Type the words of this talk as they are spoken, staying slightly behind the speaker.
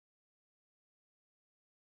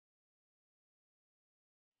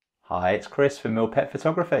Hi, it's Chris from Mill Pet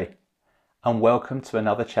Photography and welcome to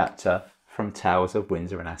another chapter from Tales of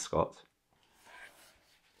Windsor and Ascot.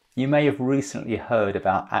 You may have recently heard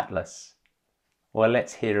about Atlas. Well,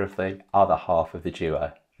 let's hear of the other half of the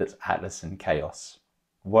duo, that's Atlas and Khaos.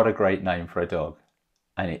 What a great name for a dog,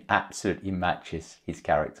 and it absolutely matches his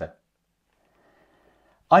character.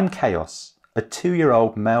 I'm Khaos, a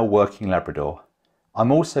 2-year-old male working Labrador.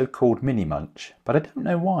 I'm also called Mini Munch, but I don't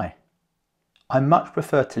know why. I much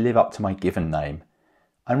prefer to live up to my given name.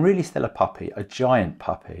 I'm really still a puppy, a giant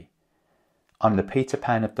puppy. I'm the Peter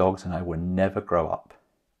Pan of dogs and I will never grow up.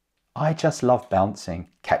 I just love bouncing,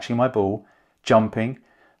 catching my ball, jumping,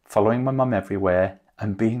 following my mum everywhere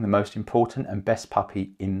and being the most important and best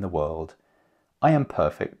puppy in the world. I am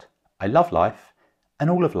perfect. I love life and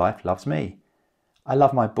all of life loves me. I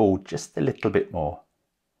love my ball just a little bit more.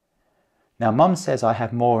 Now, Mum says I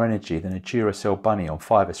have more energy than a Duracell bunny on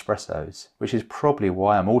 5 espressos, which is probably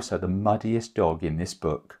why I'm also the muddiest dog in this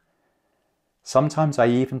book. Sometimes I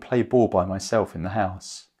even play ball by myself in the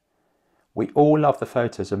house. We all love the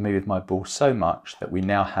photos of me with my ball so much that we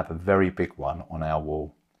now have a very big one on our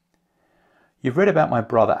wall. You've read about my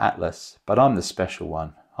brother Atlas, but I'm the special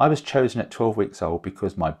one. I was chosen at 12 weeks old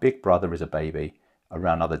because my big brother is a baby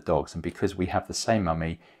around other dogs, and because we have the same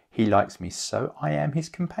mummy, he likes me, so I am his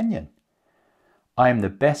companion. I am the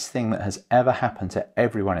best thing that has ever happened to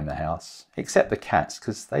everyone in the house, except the cats,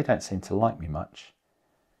 because they don't seem to like me much.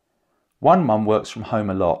 One mum works from home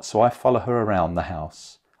a lot, so I follow her around the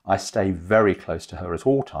house. I stay very close to her at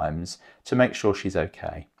all times to make sure she's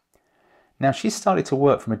okay. Now, she's started to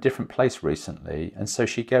work from a different place recently, and so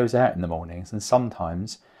she goes out in the mornings, and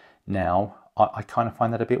sometimes now I kind of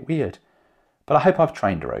find that a bit weird, but I hope I've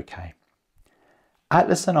trained her okay.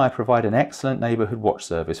 Atlas and I provide an excellent neighbourhood watch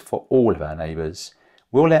service for all of our neighbours.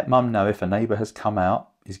 We'll let Mum know if a neighbour has come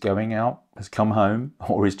out, is going out, has come home,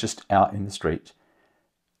 or is just out in the street.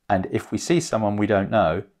 And if we see someone we don't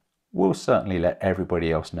know, we'll certainly let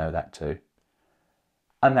everybody else know that too.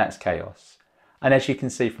 And that's Khaos. And as you can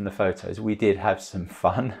see from the photos, we did have some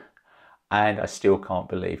fun, and I still can't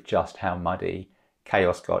believe just how muddy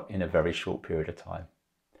Khaos got in a very short period of time.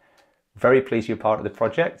 Very pleased you're part of the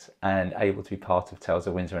project and able to be part of Tales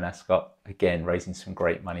of Windsor and Ascot, again raising some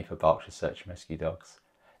great money for Berkshire search and rescue dogs.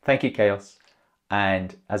 Thank you, Khaos,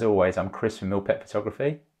 and as always, I'm Chris from Mill Pet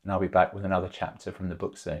Photography, and I'll be back with another chapter from the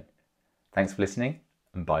book soon. Thanks for listening,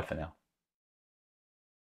 and bye for now.